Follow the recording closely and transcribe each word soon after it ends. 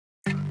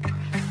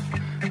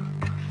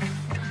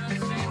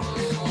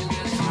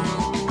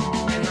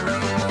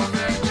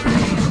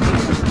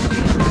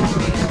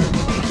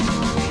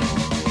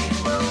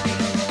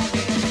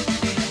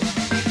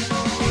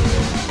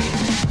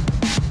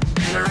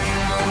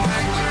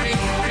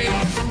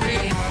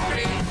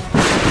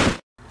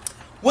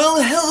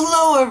Well,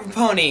 hello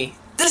everybody.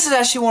 This is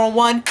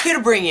Ashley101 here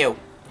to bring you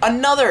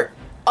another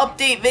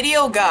update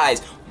video,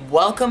 guys.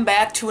 Welcome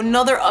back to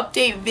another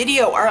update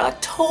video, our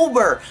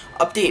October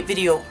update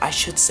video, I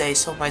should say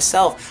so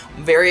myself.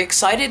 I'm very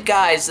excited,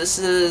 guys. This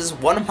is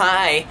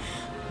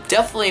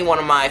definitely one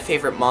of my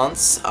favorite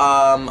months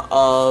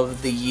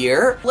of the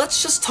year.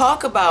 Let's just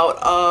talk about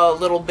a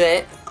little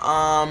bit.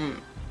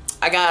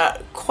 I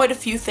got quite a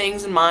few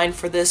things in mind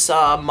for this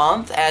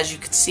month. As you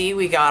can see,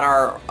 we got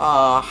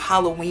our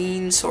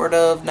Halloween sort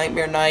of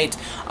Nightmare Night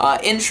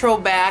intro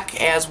back,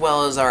 as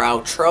well as our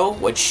outro,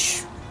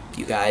 which,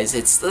 you guys,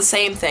 it's the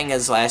same thing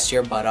as last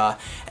year, but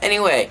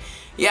anyway,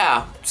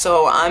 yeah,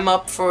 so I'm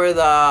up for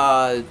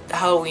the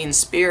Halloween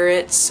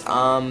spirits,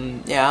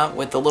 yeah,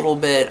 with a little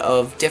bit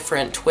of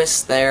different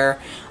twists there.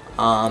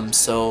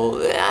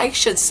 So I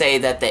should say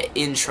that the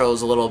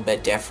intro's a little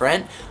bit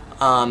different.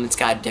 It's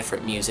got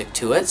different music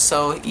to it,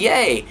 so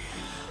yay!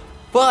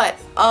 But,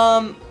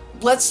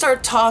 let's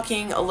start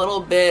talking a little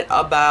bit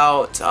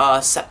about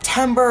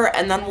September,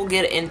 and then we'll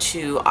get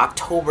into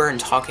October and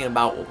talking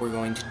about what we're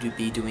going to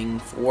be doing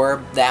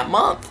for that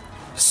month.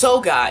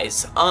 So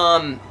guys,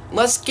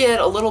 let's get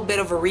a little bit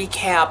of a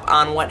recap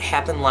on what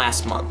happened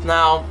last month.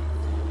 Now,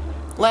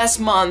 last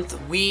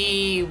month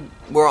we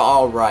were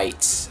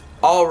alright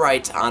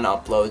on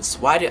uploads.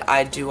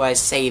 Why do I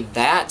say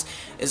that?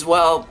 As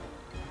well,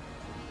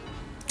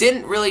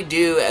 didn't really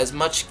do as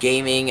much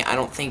gaming, I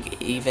don't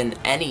think even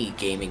any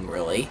gaming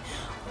really,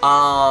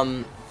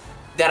 that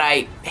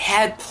I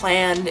had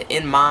planned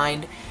in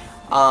mind,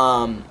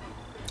 and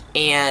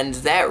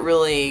that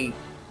really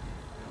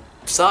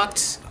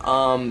sucked,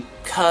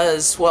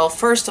 cause, well,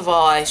 first of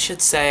all, I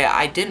should say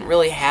I didn't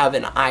really have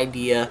an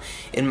idea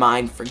in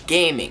mind for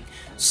gaming,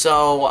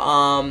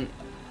 so,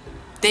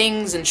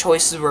 things and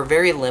choices were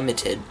very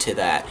limited to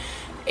that,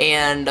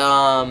 and,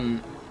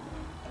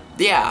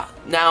 yeah,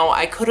 now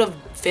I could have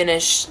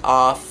finished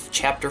off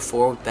Chapter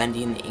 4 with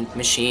Bending the Ink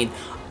Machine,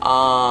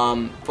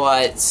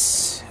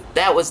 but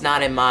that was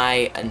not in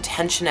my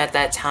intention at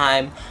that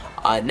time.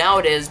 Now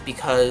it is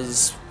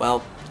because,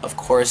 well, of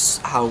course,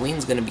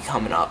 Halloween's gonna be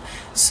coming up.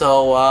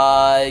 So,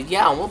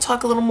 yeah, we'll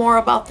talk a little more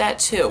about that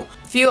too.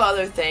 A few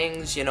other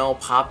things, you know,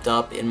 popped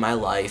up in my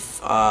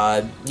life.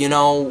 You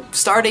know,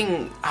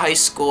 starting high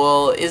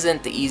school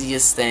isn't the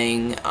easiest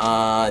thing,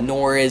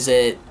 nor is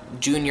it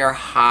junior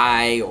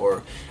high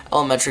or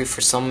elementary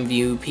for some of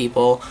you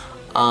people,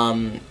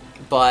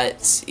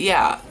 but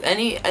yeah,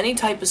 any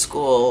type of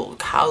school,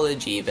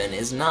 college even,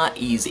 is not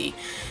easy.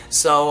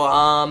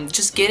 So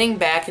just getting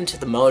back into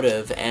the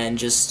motive and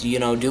just, you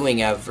know,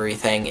 doing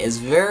everything is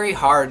very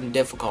hard and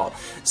difficult.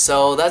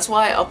 So that's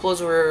why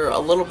uploads were a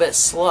little bit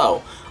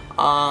slow,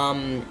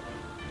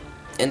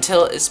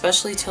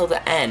 especially till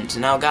the end.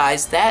 Now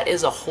guys, that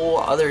is a whole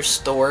other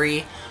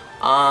story.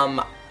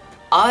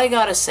 I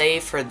gotta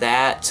say for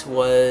that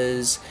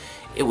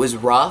it was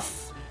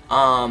rough.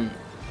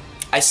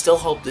 I still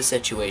hope the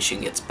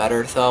situation gets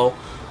better though.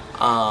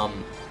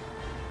 I'm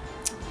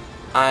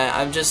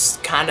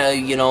just kind of,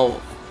 you know,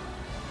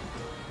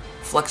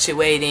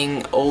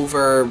 fluctuating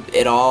over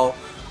it all.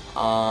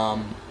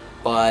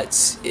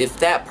 But if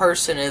that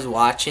person is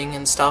watching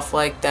and stuff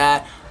like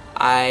that,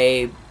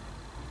 I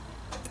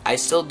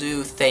still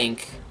do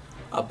think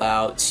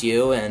about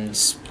you and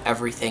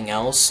everything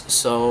else.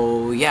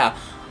 So yeah.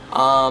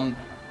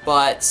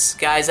 But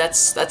guys,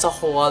 that's a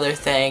whole other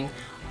thing.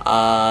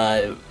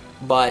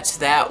 But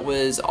that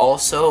was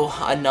also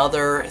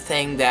another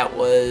thing that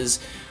was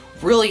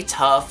really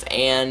tough,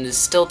 and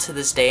still to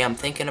this day I'm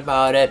thinking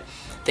about it,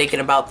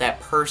 thinking about that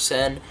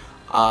person.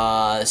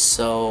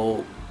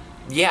 So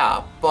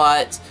yeah,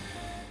 but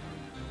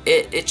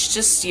it's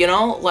just, you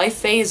know, life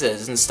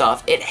phases and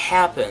stuff. It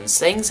happens.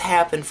 Things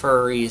happen for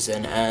a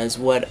reason, as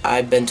what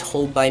I've been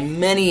told by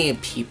many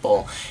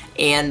people.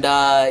 And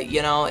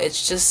you know,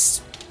 it's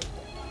just,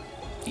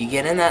 you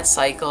get in that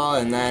cycle,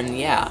 and then,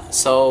 yeah,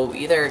 so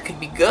either it could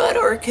be good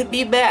or it could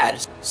be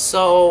bad.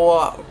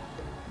 So,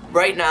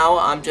 right now,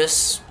 I'm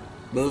just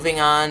moving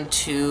on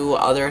to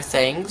other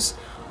things.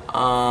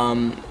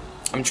 I'm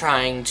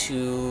trying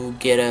to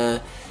get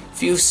a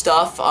few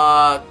stuff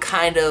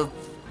kind of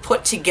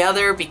put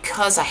together,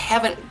 because I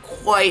haven't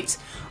quite,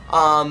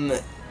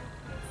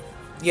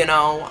 you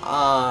know,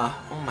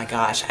 oh my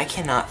gosh, I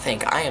cannot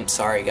think. I am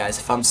sorry, guys,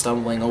 if I'm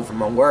stumbling over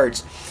my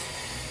words.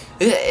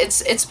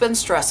 It's been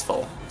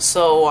stressful.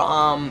 So,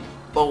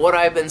 but what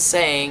I've been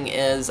saying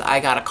is I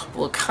got a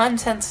couple of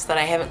contents that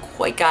I haven't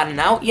quite gotten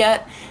out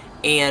yet,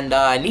 and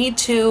I need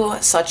to,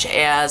 such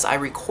as I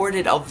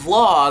recorded a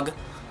vlog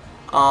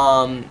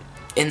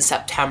in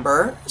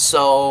September,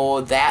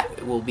 so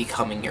that will be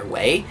coming your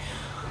way.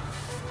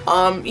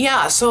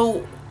 Yeah,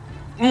 so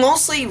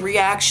mostly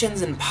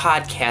reactions and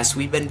podcasts.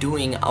 We've been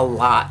doing a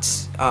lot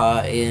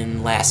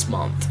in last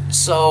month.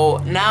 So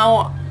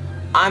now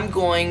I'm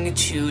going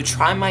to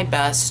try my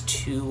best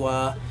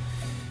to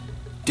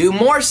do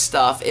more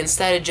stuff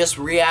instead of just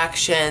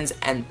reactions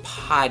and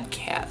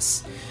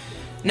podcasts.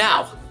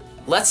 Now,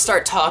 let's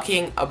start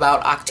talking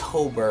about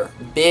October.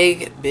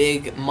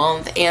 Big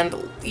month,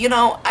 and you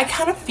know, I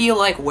kind of feel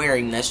like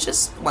wearing this.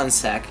 Just one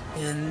sec.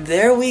 And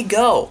there we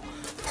go.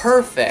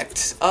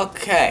 Perfect.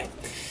 Okay.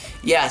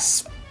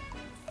 Yes.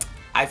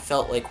 I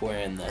felt like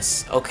wearing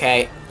this.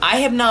 Okay. I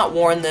have not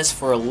worn this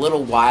for a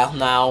little while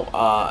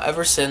now.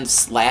 Ever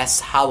since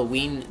last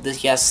Halloween.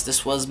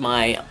 This was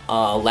my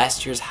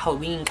last year's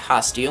Halloween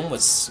costume,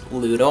 was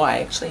Ludo. I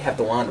actually have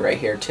the wand right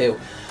here too.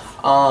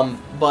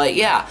 But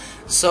yeah.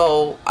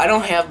 So, I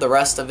don't have the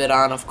rest of it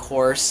on, of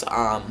course,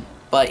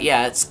 but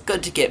yeah, it's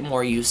good to get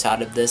more use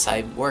out of this.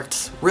 I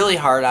worked really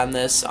hard on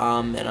this,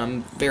 and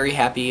I'm very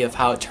happy of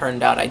how it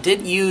turned out. I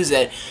did use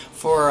it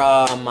for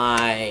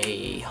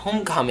my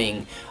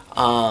homecoming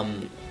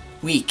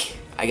week,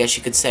 I guess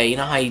you could say. You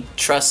know how you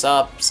dress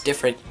up,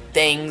 different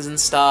things and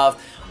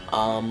stuff,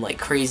 like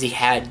Crazy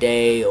Hat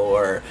Day,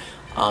 or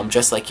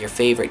just like your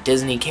favorite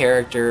Disney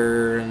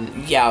character.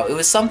 And yeah, it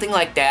was something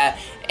like that,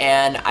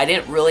 and I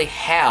didn't really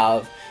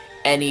have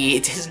any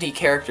Disney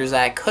characters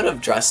that I could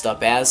have dressed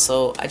up as,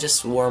 so I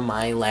just wore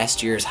my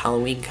last year's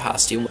Halloween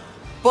costume.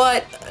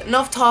 But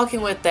enough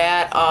talking with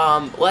that.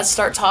 Let's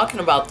start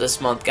talking about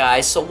this month,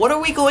 guys. So what are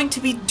we going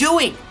to be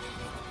doing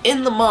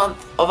in the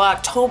month of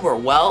October?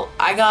 Well,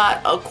 I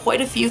got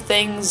quite a few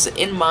things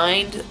in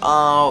mind.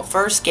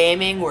 First,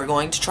 gaming. We're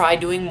going to try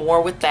doing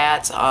more with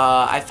that.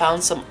 I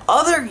found some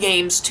other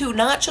games too,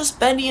 not just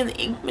Bendy and the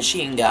Ink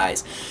Machine,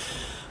 guys.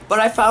 But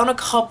I found a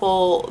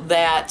couple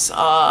that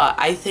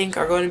I think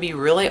are going to be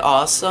really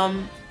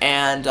awesome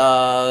and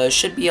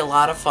should be a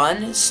lot of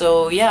fun.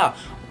 So yeah,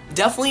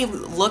 definitely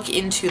look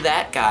into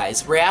that,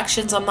 guys.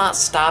 Reactions, I'm not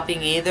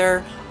stopping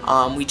either.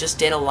 We just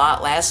did a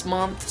lot last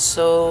month,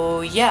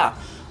 so yeah.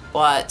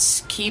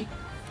 But keep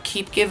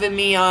giving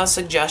me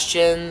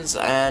suggestions,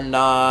 and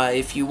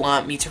if you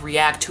want me to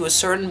react to a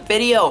certain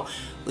video,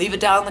 leave it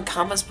down in the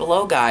comments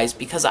below, guys,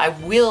 because I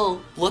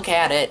will look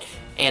at it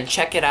and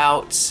check it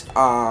out.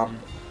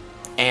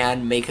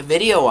 And make a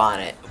video on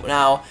it.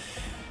 Now,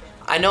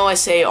 I know I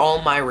say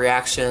all my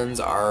reactions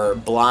are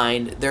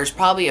blind. There's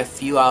probably a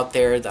few out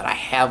there that I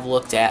have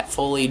looked at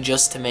fully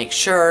just to make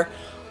sure.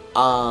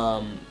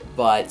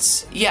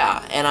 But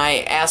yeah, and I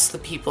ask the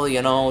people,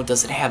 you know,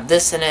 does it have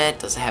this in it?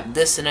 Does it have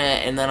this in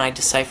it? And then I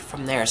decipher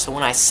from there. So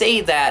when I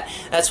say that,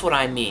 that's what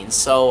I mean.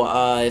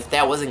 So if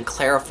that wasn't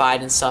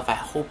clarified and stuff, I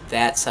hope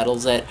that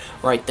settles it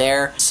right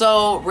there.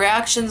 So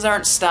reactions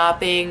aren't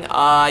stopping.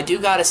 I do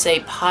gotta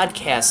say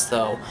podcasts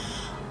though.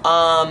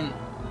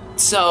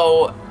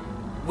 So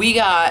we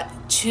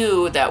got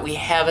 2 that we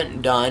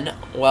haven't done.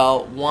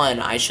 Well, 1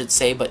 I should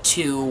say, but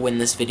 2 when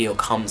this video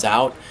comes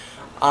out.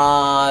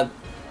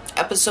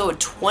 Episode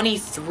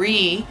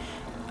 23,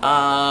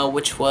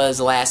 which was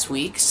last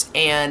week's,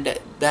 and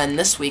then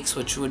this week's,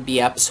 which would be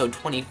episode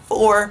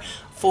 24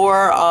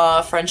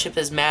 for Friendship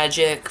is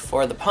Magic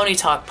for the Pony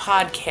Talk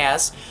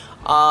podcast.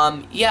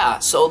 Yeah,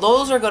 so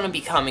those are going to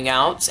be coming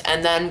out,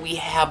 and then we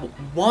have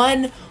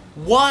one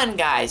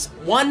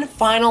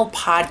final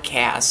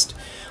podcast,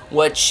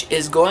 which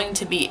is going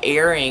to be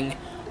airing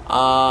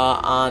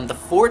on the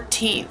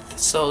 14th.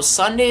 So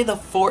Sunday the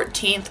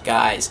 14th,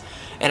 guys.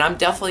 And I'm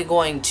definitely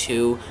going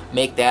to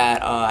make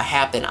that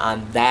happen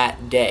on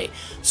that day.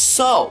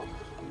 So,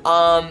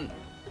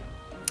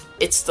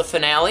 it's the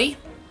finale,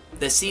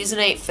 the Season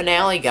 8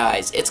 finale,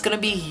 guys. It's going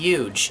to be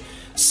huge.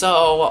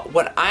 So,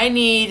 what I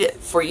need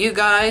for you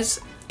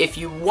guys, if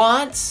you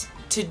want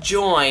to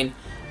join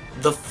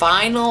the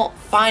final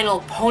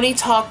Pony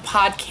Talk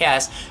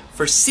podcast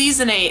for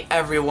Season 8,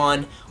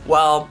 everyone,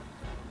 well,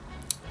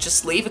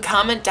 just leave a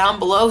comment down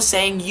below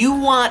saying you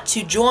want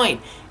to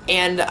join.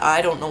 And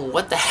I don't know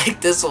what the heck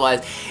this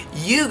was.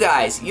 You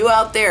guys, you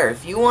out there,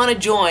 if you want to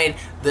join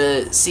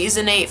the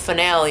Season 8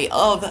 finale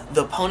of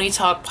the Pony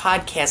Talk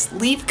podcast,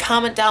 leave a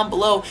comment down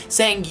below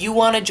saying you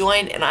want to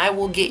join, and I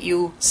will get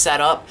you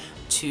set up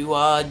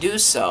to do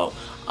so.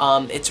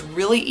 It's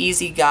really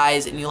easy,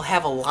 guys, and you'll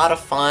have a lot of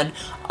fun.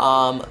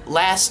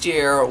 Last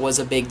year was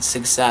a big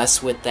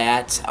success with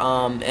that,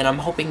 and I'm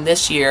hoping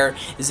this year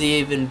is an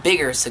even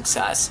bigger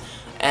success.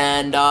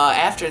 And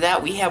after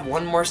that, we have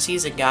one more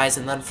season, guys,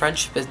 and then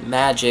Friendship is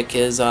Magic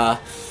is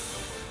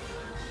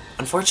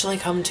unfortunately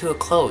coming to a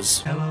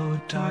close. Hello,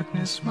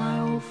 darkness, my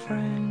old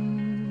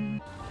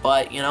friend.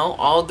 But, you know,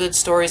 all good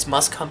stories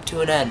must come to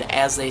an end,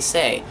 as they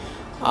say.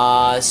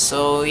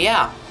 So,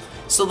 yeah.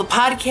 So the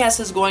podcast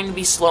is going to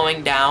be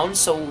slowing down,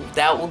 so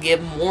that will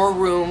give more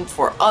room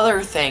for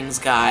other things,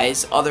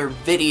 guys, other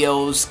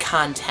videos,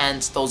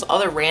 content, those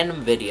other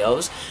random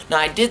videos. Now,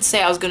 I did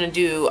say I was going to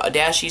do a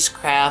Dashy's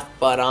Craft,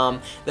 but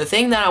the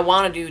thing that I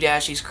want to do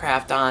Dashy's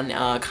Craft on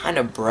kind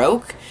of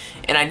broke,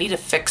 and I need to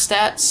fix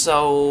that,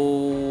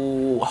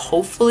 so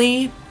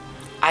hopefully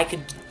I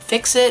could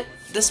fix it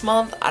this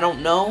month. I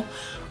don't know.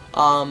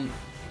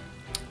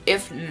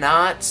 If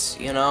not,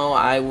 you know,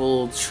 I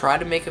will try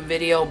to make a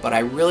video, but I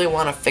really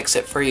want to fix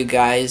it for you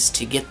guys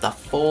to get the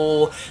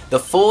full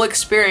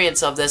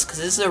experience of this, because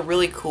this is a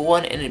really cool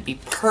one, and it'd be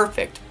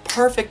perfect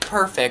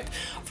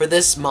for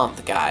this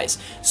month, guys.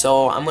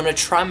 So I'm going to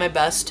try my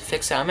best to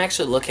fix it. I'm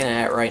actually looking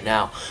at it right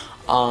now.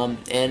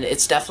 and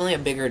it's definitely a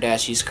bigger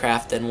Dashies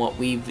craft than what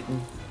we've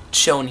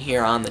shown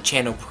here on the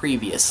channel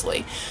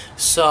previously.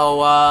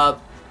 So,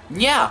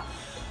 yeah.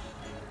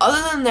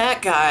 Other than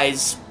that,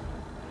 guys,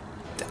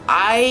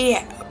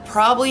 I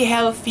probably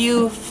have a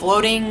few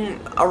floating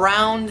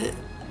around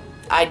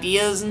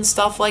ideas and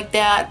stuff like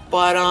that,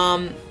 but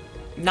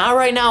not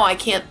right now. I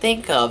can't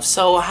think of.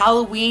 So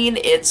Halloween,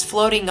 it's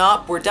floating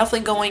up. We're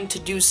definitely going to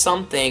do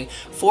something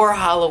for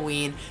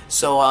Halloween,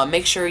 so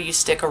make sure you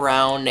stick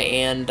around,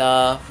 and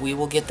we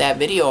will get that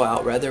video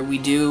out, whether we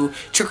do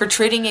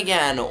trick-or-treating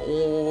again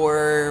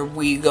or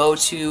we go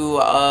to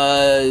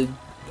a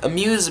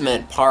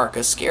amusement park,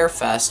 a scare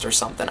fest or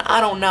something.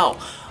 I don't know.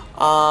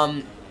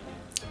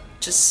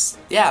 Just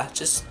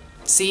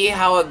see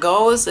how it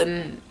goes,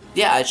 and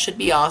yeah, it should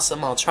be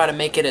awesome. I'll try to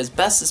make it as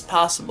best as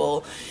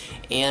possible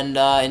and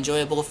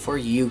enjoyable for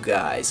you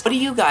guys. What are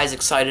you guys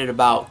excited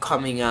about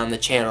coming on the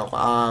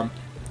channel?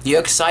 You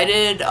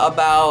excited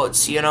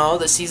about, you know,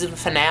 the season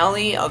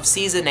finale of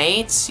season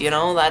 8? You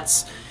know,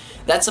 that's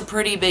a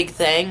pretty big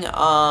thing.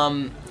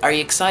 Are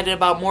you excited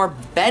about more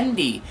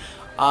Bendy?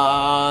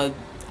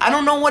 I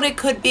don't know what it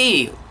could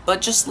be,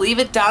 but just leave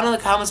it down in the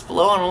comments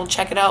below and I'll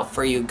check it out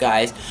for you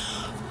guys.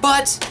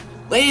 But,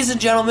 ladies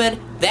and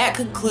gentlemen, that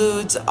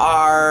concludes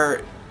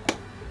our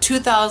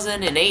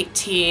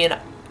 2018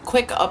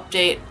 quick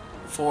update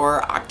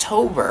for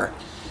October.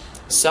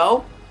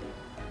 So,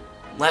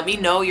 let me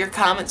know your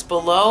comments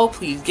below.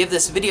 Please give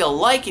this video a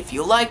like if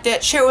you liked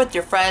it, share it with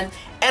your friends,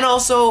 and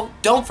also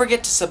don't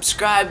forget to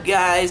subscribe,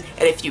 guys.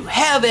 And if you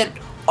haven't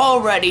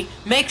already,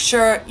 make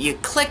sure you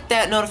click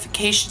that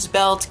notifications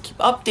bell to keep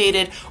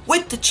updated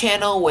with the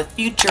channel, with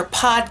future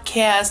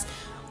podcasts.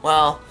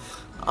 Well,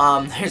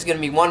 there's gonna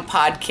be one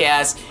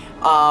podcast,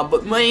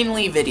 but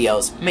mainly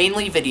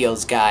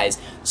videos, guys.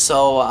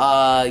 So,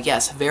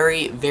 yes,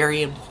 very,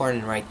 very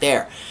important right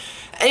there.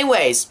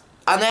 Anyways,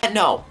 on that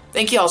note,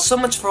 thank you all so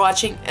much for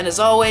watching, and as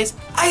always,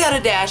 I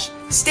gotta dash,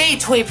 stay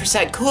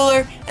 20%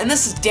 cooler, and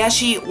this is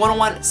Dashi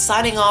 101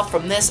 signing off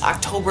from this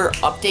October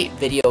update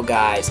video,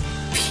 guys.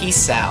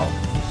 Peace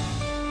out.